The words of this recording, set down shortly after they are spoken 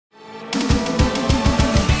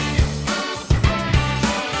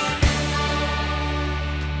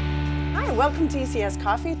Welcome to ECS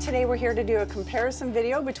Coffee. Today we're here to do a comparison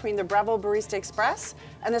video between the Breville Barista Express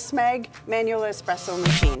and the Smeg Manual Espresso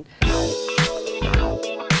Machine.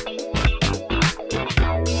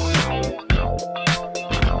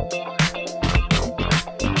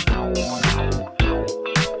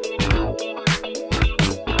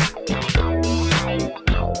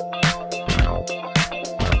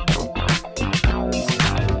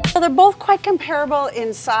 They're both quite comparable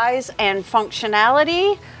in size and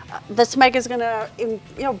functionality. The Smeg is going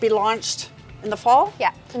to, be launched in the fall.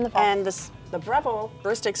 Yeah, in the fall. And the Breville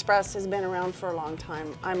Barista Express has been around for a long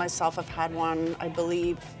time. I myself have had one, I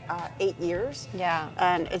believe, 8 years. Yeah.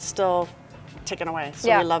 And it's still ticking away, so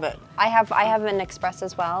yeah. we love it. I have an Express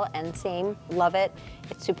as well, and same, love it.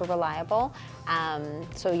 It's super reliable.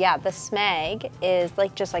 So yeah, the Smeg is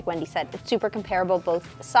just like Wendy said, it's super comparable,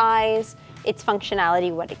 both size, its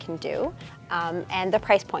functionality, what it can do, and the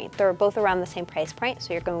price point. They're both around the same price point,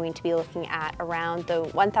 so you're going to be looking at around the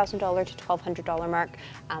 $1,000 to $1,200 mark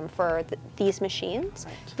for these machines.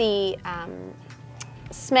 Right. The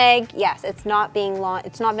Smeg, yes, it's not been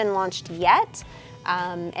launched yet,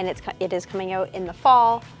 and it is coming out in the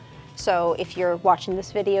fall. So if you're watching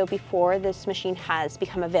this video before this machine has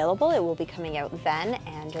become available, it will be coming out then,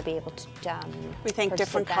 and you'll be able to we think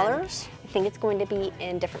different colors? I think it's going to be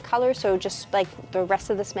in different colors. So just like the rest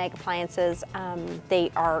of the Smeg appliances, they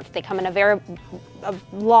come in a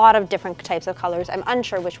lot of different types of colors. I'm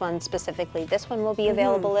unsure which one specifically this one will be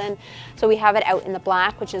available in. So we have it out in the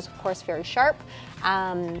black, which is of course very sharp.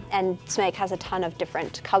 And Smeg has a ton of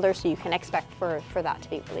different colors, so you can expect for that to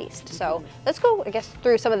be released. So let's go, I guess,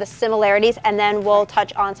 through some of the similarities, and then we'll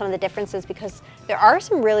touch on some of the differences, because there are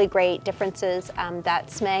some really great differences that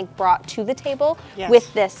Smeg brought to the table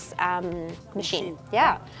with this machine.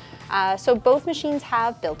 Yeah. So both machines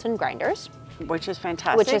have built-in grinders, which is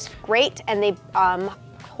fantastic. Which is great, and they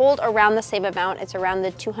hold around the same amount. It's around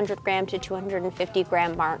the 200 gram to 250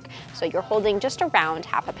 gram mark. So you're holding just around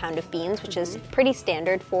half a pound of beans, which is pretty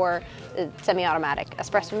standard for semi-automatic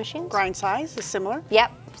espresso machines. Grind size is similar?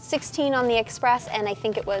 Yep, 16 on the Express, and I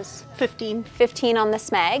think it was 15 on the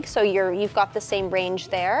Smeg. So you've got the same range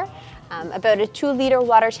there. About a 2-liter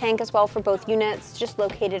water tank as well for both units, just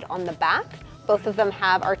located on the back. Both of them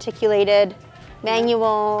have articulated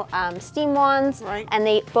manual steam wands, and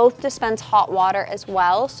they both dispense hot water as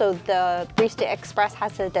well. So the Barista Express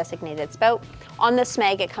has a designated spout. On the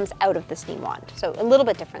Smeg, it comes out of the steam wand, so a little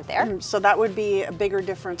bit different there. So that would be a bigger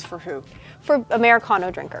difference for who? For Americano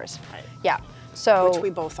drinkers. Right. Yeah. So which we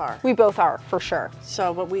both are. We both are, for sure.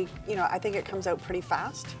 So, but I think it comes out pretty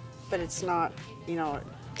fast, but it's not,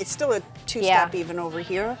 it's still a two-step even over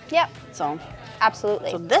here. Yep. So. Absolutely.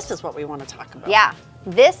 So this is what we want to talk about. Yeah.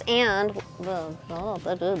 This and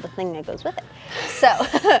the thing that goes with it. So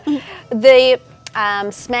the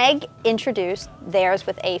Smeg introduced theirs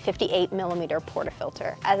with a 58 millimeter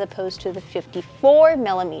portafilter, as opposed to the 54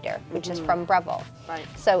 millimeter, which is from Breville. Right.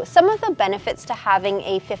 So some of the benefits to having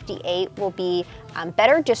a 58 will be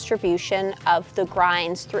better distribution of the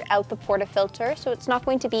grinds throughout the portafilter. So it's not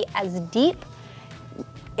going to be as deep.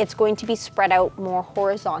 It's going to be spread out more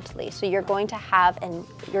horizontally. So you're going to have, and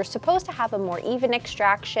you're supposed to have, a more even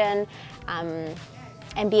extraction,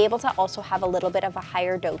 and be able to also have a little bit of a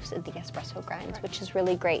higher dose in the espresso grinds, which is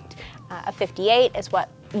really great. A 58 is what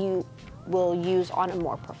you will use on a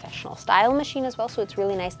more professional style machine as well, so it's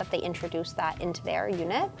really nice that they introduced that into their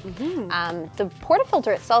unit. The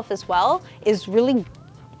portafilter itself as well is really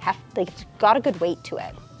it's got a good weight to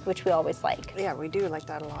it, which we always like. Yeah, we do like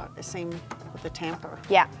that a lot. The same with the tamper.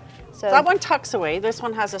 Yeah. So that one tucks away. This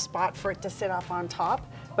one has a spot for it to sit up on top,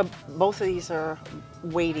 but both of these are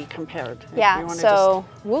weighty compared. Yeah, so,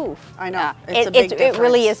 woo. I know, yeah. it's a big difference. It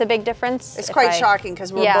really is a big difference. It's quite shocking,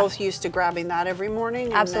 because we're both used to grabbing that every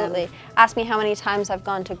morning. Absolutely. Ask me how many times I've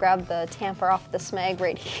gone to grab the tamper off the Smeg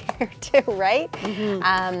right here too, right?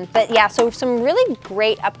 But yeah, so some really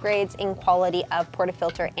great upgrades in quality of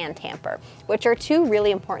portafilter and tamper, which are two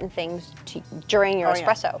really important things during your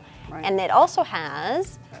espresso. Yeah. Right. And it also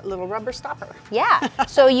has a little rubber stopper. Yeah,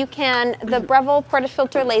 so the Breville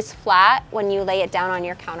portafilter lays flat when you lay it down on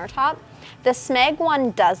your countertop. The Smeg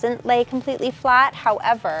one doesn't lay completely flat.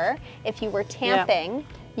 However, if you were tamping,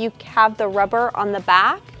 you have the rubber on the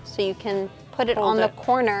back, so you can put it on the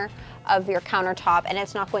corner of your countertop, and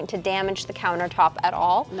it's not going to damage the countertop at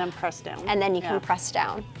all. And then press down. And then you can press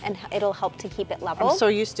down, and it'll help to keep it level. I'm so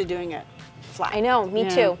used to doing it flat. I know, me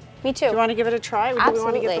too. Me too. Do you want to give it a try? Absolutely. Do we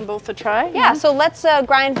want to give them both a try? Yeah, so let's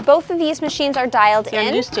grind. Both of these machines are dialed in.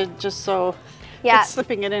 I'm used to just it's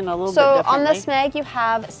slipping it in a little bit So differently. on the Smeg, you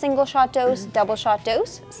have single shot dose, double shot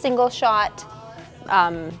dose, single shot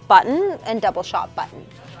button, and double shot button.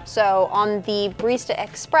 So on the Barista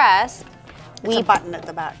Express, it's a button at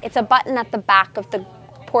the back. It's a button at the back of the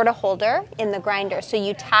porta holder in the grinder. So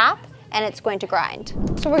you tap and it's going to grind.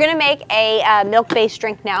 So we're gonna make a milk-based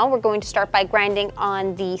drink now. We're going to start by grinding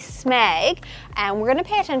on the Smeg, and we're gonna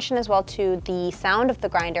pay attention as well to the sound of the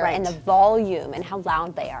grinder and the volume and how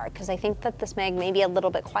loud they are, because I think that the Smeg may be a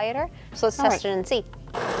little bit quieter. So let's test it and see.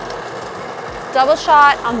 Double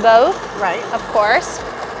shot on both, of course.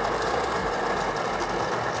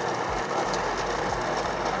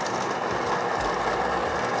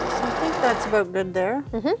 So I think that's about good there.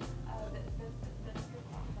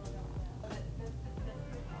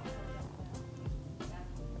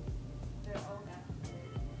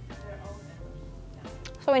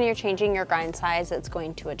 So when you're changing your grind size, it's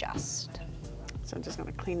going to adjust. So I'm just going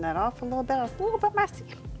to clean that off a little bit. It's a little bit messy.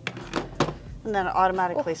 And then it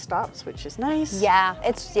automatically stops, which is nice. Yeah,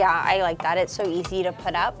 I like that. It's so easy to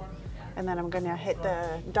put up. And then I'm going to hit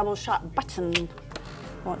the double shot button.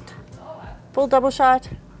 Want full double shot.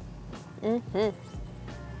 I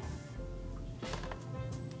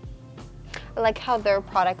like how their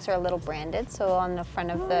products are a little branded. So on the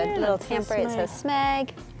front of the little tamper, it says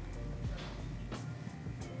Smeg.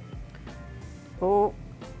 Oh.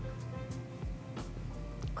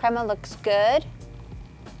 Crema looks good.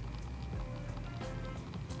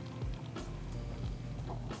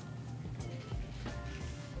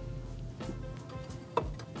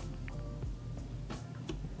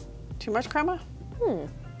 Too much crema?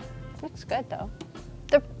 Looks good though.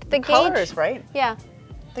 The color gauge is right. Yeah.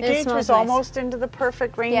 The gauge was almost into the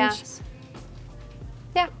perfect range. Yes.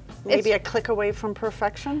 Yeah. Maybe a click away from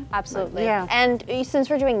perfection. Absolutely. Yeah. And since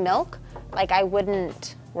we're doing milk, like I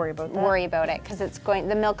wouldn't worry about it, because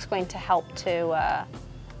the milk's going to help to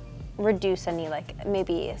reduce any like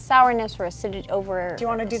maybe sourness or acidity over. Do you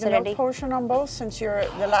want to do acidity. the milk portion on both since you're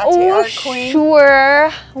the latte art queen? Sure.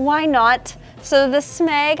 Why not? So the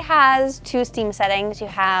Smeg has 2 steam settings. You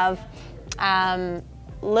have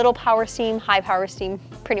little power steam, high power steam,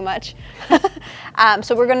 pretty much.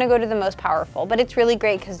 So we're going to go to the most powerful, but it's really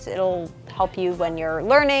great because it'll help you when you're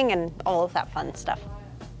learning and all of that fun stuff.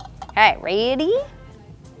 Okay, ready?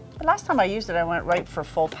 The last time I used it, I went right for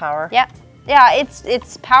full power. Yeah, yeah,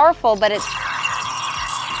 it's powerful, but it's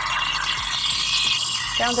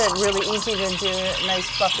found it really easy to do nice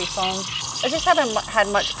fluffy foam. I just haven't had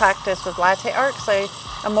much practice with latte art because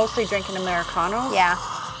I'm mostly drinking Americanos. Yeah.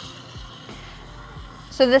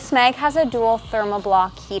 So the Smeg has a dual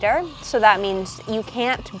thermoblock heater, so that means you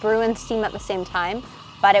can't brew and steam at the same time,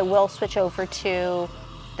 but it will switch over to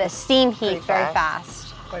the steam heat very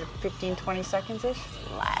fast. What, 15, 20 seconds-ish?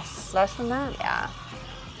 Less. Less than that? Yeah.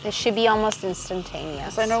 It should be almost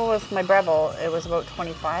instantaneous. So I know with my Breville, it was about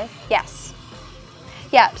 25. Yes.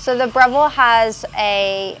 Yeah, so the Breville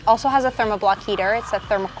also has a thermoblock heater. It's a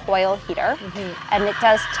thermocoil heater. And it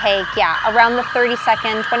does take, around the 25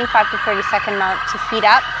 to 30 second mark to heat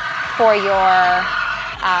up for your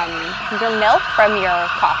milk from your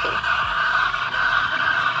coffee.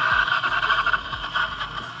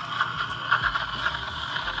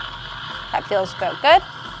 That feels good. Good.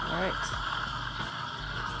 All right.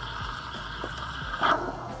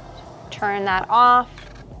 Turn that off.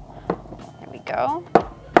 There we go.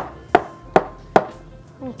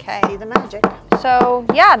 Okay. See the magic. So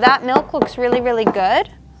yeah, that milk looks really, really good.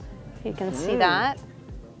 You can see that.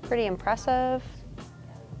 Pretty impressive.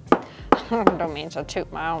 I don't mean to toot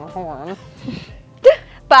my own horn.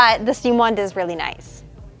 But the steam wand is really nice.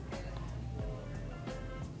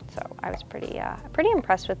 So I was pretty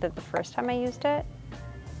impressed with it the first time I used it.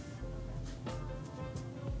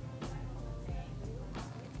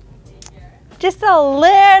 Just a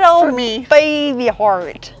little baby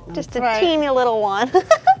heart. Just a teeny little one.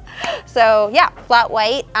 So yeah, flat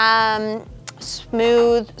white,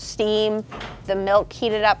 smooth steam. The milk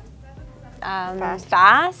heated up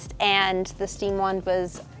fast, and the steam wand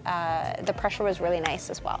was, the pressure was really nice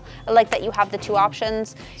as well. I like that you have the 2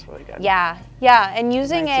 options. That's really good. Yeah, and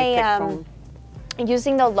using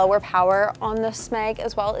using the lower power on the Smeg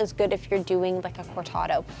as well is good if you're doing like a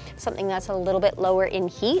cortado, something that's a little bit lower in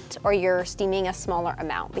heat, or you're steaming a smaller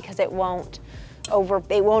amount, because it won't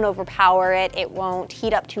overpower it. It won't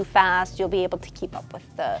heat up too fast. You'll be able to keep up with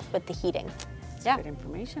the heating. That's good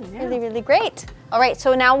information. Yeah. Really, really great. All right,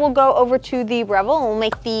 so now we'll go over to the Breville and we'll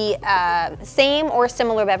make the same or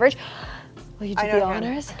similar beverage. Will you do the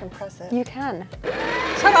honors? I can press it. You can.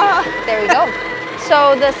 There we go.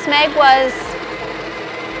 So the Smeg was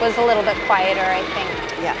a little bit quieter, I think.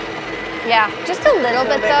 Yeah. Yeah, just a little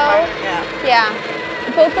bit though. Yeah.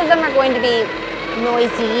 Both of them are going to be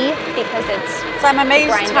noisy because it's So I'm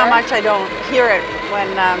amazed how much I don't hear it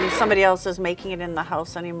when somebody else is making it in the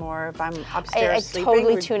house anymore. If I'm upstairs I sleeping,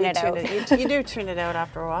 totally tune it out. You do tune it out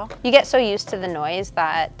after a while. You get so used to the noise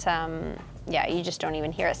that, yeah, you just don't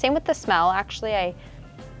even hear it. Same with the smell, actually. I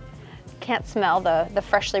can't smell the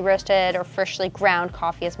freshly roasted or freshly ground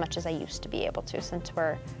coffee as much as I used to be able to, since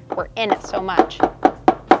we're in it so much.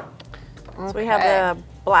 So we have the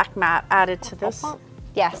black mat added to this.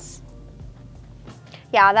 Yes.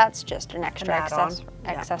 Yeah, that's just an extra add-on.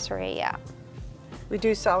 accessory, yeah. We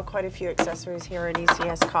do sell quite a few accessories here at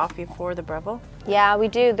ECS Coffee for the Breville. Yeah, we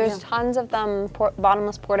do. There's tons of them,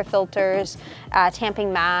 bottomless portafilters,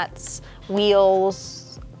 tamping mats,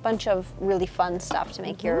 wheels, a bunch of really fun stuff to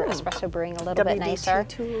make your espresso brewing a little bit nicer.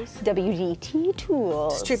 Tools. WDT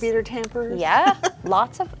tools. Distributor tampers. Yeah,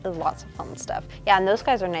 lots of fun stuff. Yeah, and those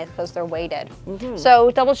guys are nice because they're weighted.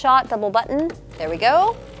 So double shot, double button, there we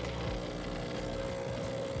go.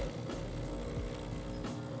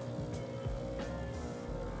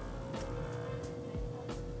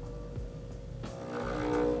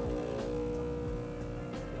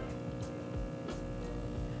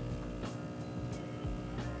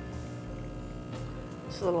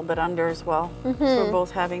 A little bit under as well. So we're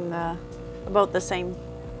both having about the same.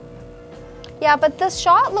 Yeah, but this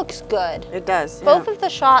shot looks good. It does. Both of the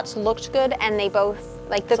shots looked good, and they both,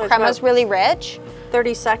 like, the crema's really rich.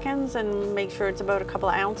 30 seconds, and make sure it's about a couple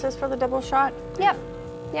of ounces for the double shot. Yep.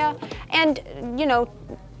 Yeah. And, you know,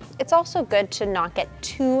 it's also good to not get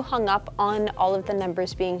too hung up on all of the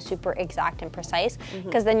numbers being super exact and precise,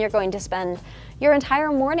 because then you're going to spend your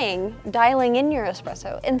entire morning dialing in your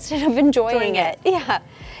espresso instead of enjoying it. Yeah.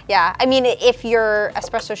 Yeah. I mean, if your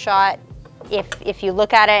espresso shot, if you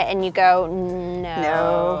look at it and you go,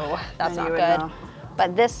 no, that's not good. Know.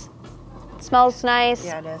 But this smells nice.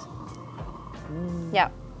 Yeah, it is. Yeah.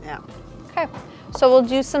 Yeah. Okay. So we'll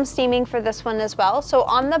do some steaming for this one as well. So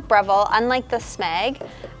on the Breville, unlike the Smeg,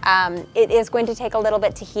 it is going to take a little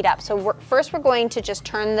bit to heat up. So first we're going to just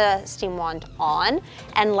turn the steam wand on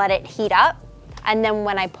and let it heat up. And then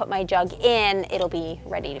when I put my jug in, it'll be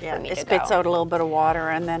ready for me to go. It spits out a little bit of water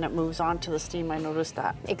and then it moves on to the steam. I noticed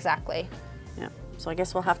that. Exactly. Yeah. So I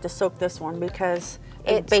guess we'll have to soak this one because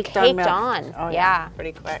it's baked on milk. Oh yeah.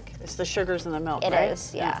 Pretty quick. It's the sugars in the milk, right? It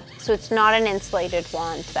is, yeah. So it's not an insulated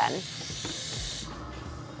wand then.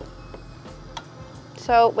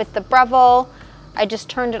 So with the Breville, I just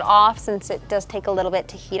turned it off since it does take a little bit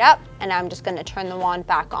to heat up, and I'm just going to turn the wand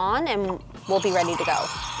back on and we'll be ready to go.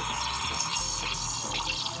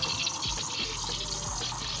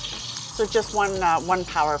 So just one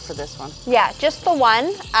power for this one? Yeah, just the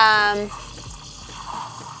one.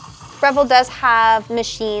 Breville does have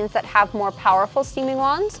machines that have more powerful steaming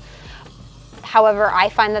wands. However, I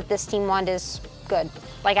find that this steam wand is good.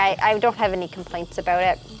 Like, I don't have any complaints about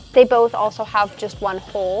it. They both also have just one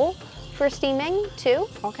hole for steaming too.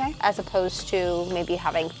 Okay. As opposed to maybe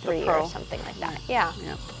having 3 or something like that. Yeah.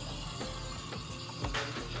 Yeah.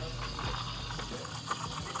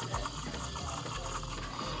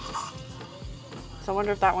 So I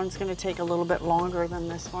wonder if that one's going to take a little bit longer than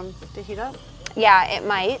this one to heat up. Yeah, it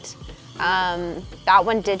might. That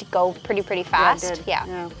one did go pretty fast. Yeah, it did.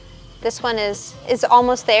 Yeah. This one is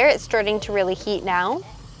almost there. It's starting to really heat now.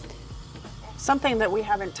 Something that we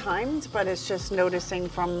haven't timed, but it's just noticing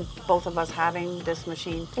from both of us having this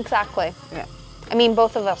machine. Exactly. Yeah. I mean,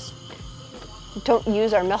 both of us don't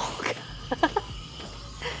use our milk.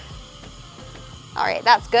 All right,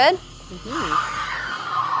 that's good.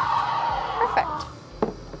 Perfect.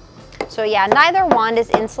 So yeah, neither wand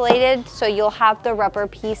is insulated, so you'll have the rubber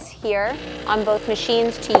piece here on both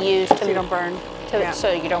machines to use to so you don't burn.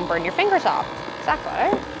 So you don't burn your fingers off. Exactly.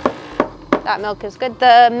 Right? That milk is good.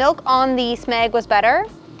 The milk on the Smeg was better,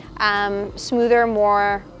 smoother,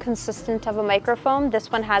 more consistent of a microfoam.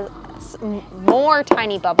 This one has more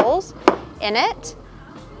tiny bubbles in it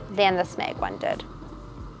than the Smeg one did.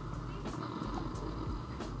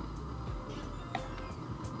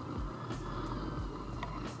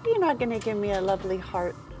 You're not going to give me a lovely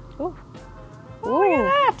heart. Ooh. Oh, look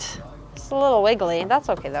at that. It's a little wiggly. That's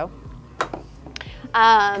okay though.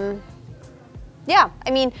 Yeah,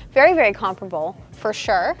 I mean, very comparable for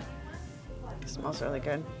sure. It smells really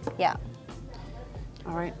good. Yeah.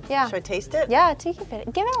 All right. Yeah. Should I taste it? Yeah, give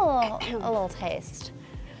it a little taste.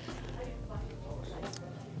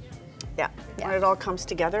 Yeah. When it all comes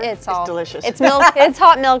together, it's delicious. It's milk. It's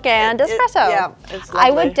hot milk and espresso. Yeah, it's lovely. I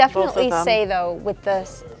would definitely say though, with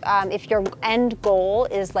this, if your end goal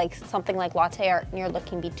is like something like latte art and you're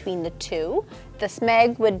looking between the two, the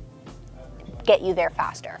Smeg would get you there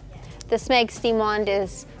faster. The Smeg steam wand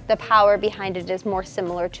the power behind it is more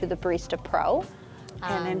similar to the Barista Pro.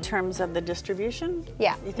 And in terms of the distribution,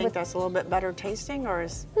 yeah, you think that's a little bit better tasting, or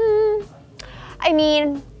is? I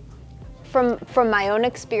mean, from my own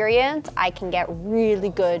experience, I can get really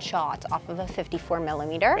good shots off of a 54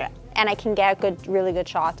 millimeter. Yeah. And I can get really good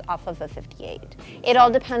shots off of a 58. It all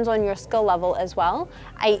depends on your skill level as well.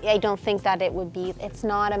 I don't think that it's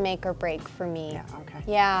not a make or break for me. Yeah, okay.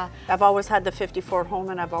 Yeah. I've always had the 54 at home,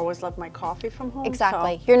 and I've always loved my coffee from home.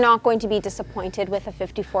 Exactly. So. You're not going to be disappointed with a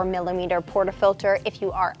 54 millimeter portafilter. If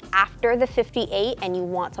you are after the 58 and you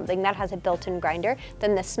want something that has a built-in grinder,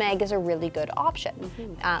 then the Smeg is a really good option.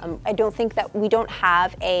 I don't think that we don't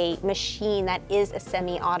have a machine that is a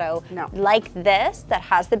semi-auto like this that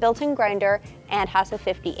has the built-in grinder and has a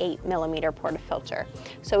 58 millimeter portafilter.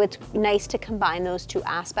 So it's nice to combine those two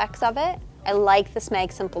aspects of it. I like the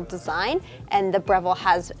Smeg simple design, and the Breville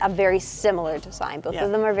has a very similar design. Both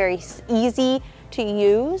of them are very easy to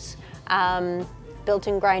use.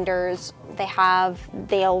 Built-in grinders,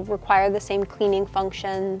 they'll require the same cleaning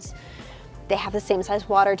functions. They have the same size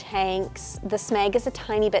water tanks. The Smeg is a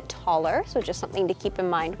tiny bit taller, so just something to keep in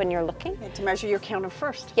mind when you're looking. And to measure your counter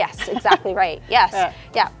first. Yes, exactly right. Yes,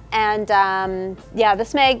 yeah. And yeah, the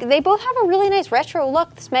Smeg, they both have a really nice retro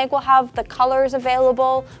look. The Smeg will have the colors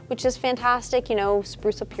available, which is fantastic, you know,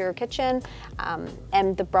 spruce up your kitchen.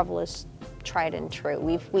 And the Breville is tried and true.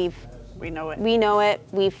 We know it. We know it.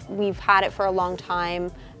 We've had it for a long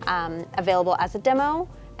time, available as a demo.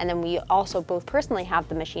 And then we also both personally have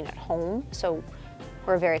the machine at home, so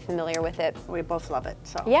we're very familiar with it. We both love it.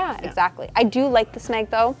 So yeah, exactly. I do like the Smeg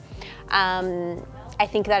though. I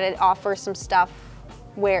think that it offers some stuff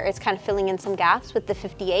where it's kind of filling in some gaps with the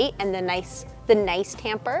 58 and the nice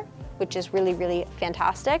tamper, which is really, really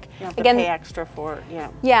fantastic. You have to pay extra for it, yeah.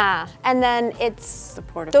 Yeah, and then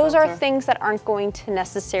those are things that aren't going to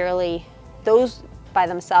necessarily, those by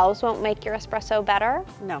themselves won't make your espresso better.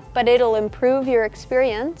 No. But it'll improve your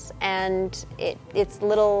experience, and it's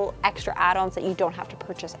little extra add-ons that you don't have to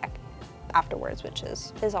purchase afterwards, which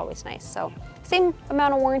is always nice. So same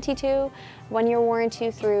amount of warranty too, 1-year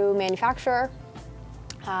warranty through manufacturer.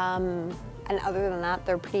 And other than that,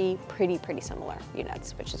 they're pretty similar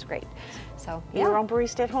units, which is great. So yeah. Your own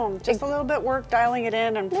barista at home. Just a little bit work dialing it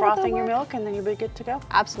in and frothing your milk, and then you'll be good to go.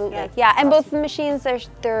 Absolutely. Yeah, and both the machines,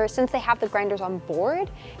 they're since they have the grinders on board,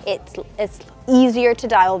 it's easier to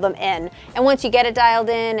dial them in. And once you get it dialed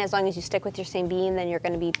in, as long as you stick with your same bean, then you're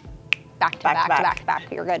going to be back to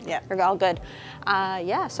back. You're good. Yeah. You're all good.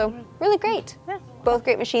 Yeah, so really great. Yeah. Both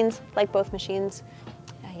great machines, like both machines.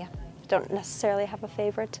 Yeah, don't necessarily have a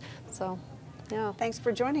favorite, so. Yeah. Thanks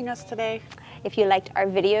for joining us today. If you liked our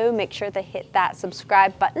video, make sure to hit that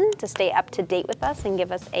subscribe button to stay up to date with us and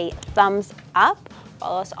give us a thumbs up.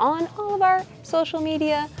 Follow us on all of our social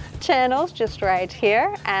media channels just right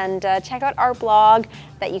here, and check out our blog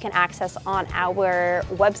that you can access on our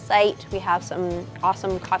website. We have some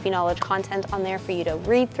awesome coffee knowledge content on there for you to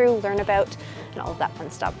read through, learn about, and all of that fun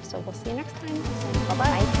stuff. So we'll see you next time.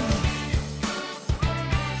 Bye-bye.